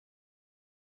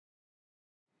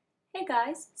Hey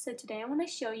guys, so today I want to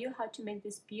show you how to make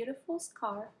this beautiful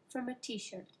scarf from a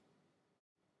t-shirt.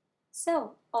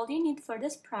 So all you need for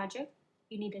this project,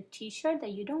 you need a t-shirt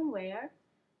that you don't wear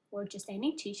or just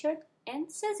any t-shirt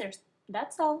and scissors.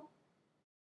 That's all.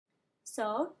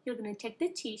 So you're going to take the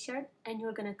t-shirt and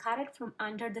you're going to cut it from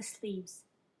under the sleeves.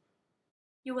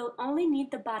 You will only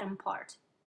need the bottom part.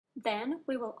 Then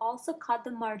we will also cut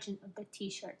the margin of the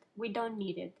t-shirt. We don't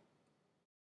need it.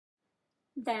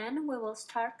 Then we will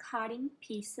start cutting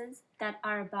pieces that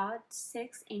are about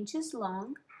 6 inches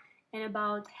long and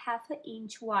about half an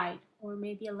inch wide, or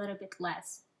maybe a little bit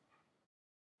less.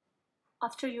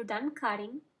 After you're done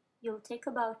cutting, you'll take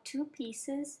about 2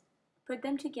 pieces, put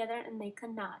them together and make a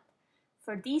knot.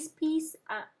 For this piece,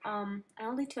 I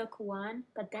only took one,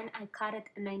 but then I cut it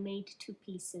and I made 2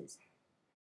 pieces.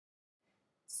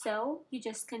 So you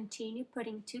just continue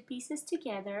putting 2 pieces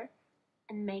together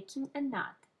and making a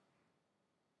knot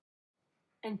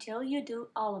until you do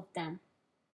all of them.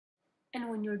 And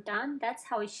when you're done, that's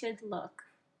how it should look.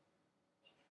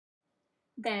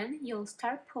 Then you'll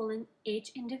start pulling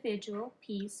each individual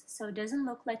piece so it doesn't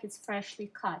look like it's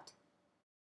freshly cut.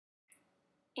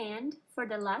 And for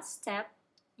the last step,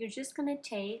 you're just going to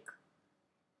take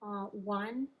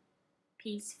one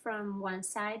piece from one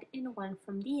side and one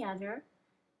from the other,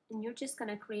 and you're just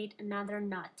going to create another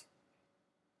knot.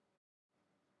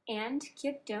 And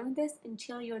keep doing this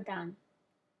until you're done.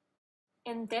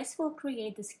 And this will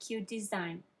create this cute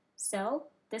design. So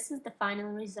this is the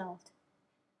final result.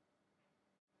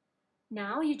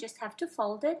 Now you just have to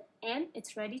fold it and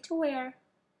it's ready to wear.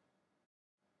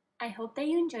 I hope that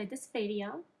you enjoyed this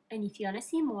video, and if you want to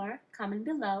see more, comment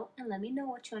below and let me know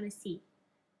what you want to see.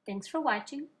 Thanks for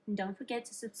watching and don't forget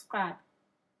to subscribe.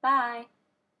 Bye!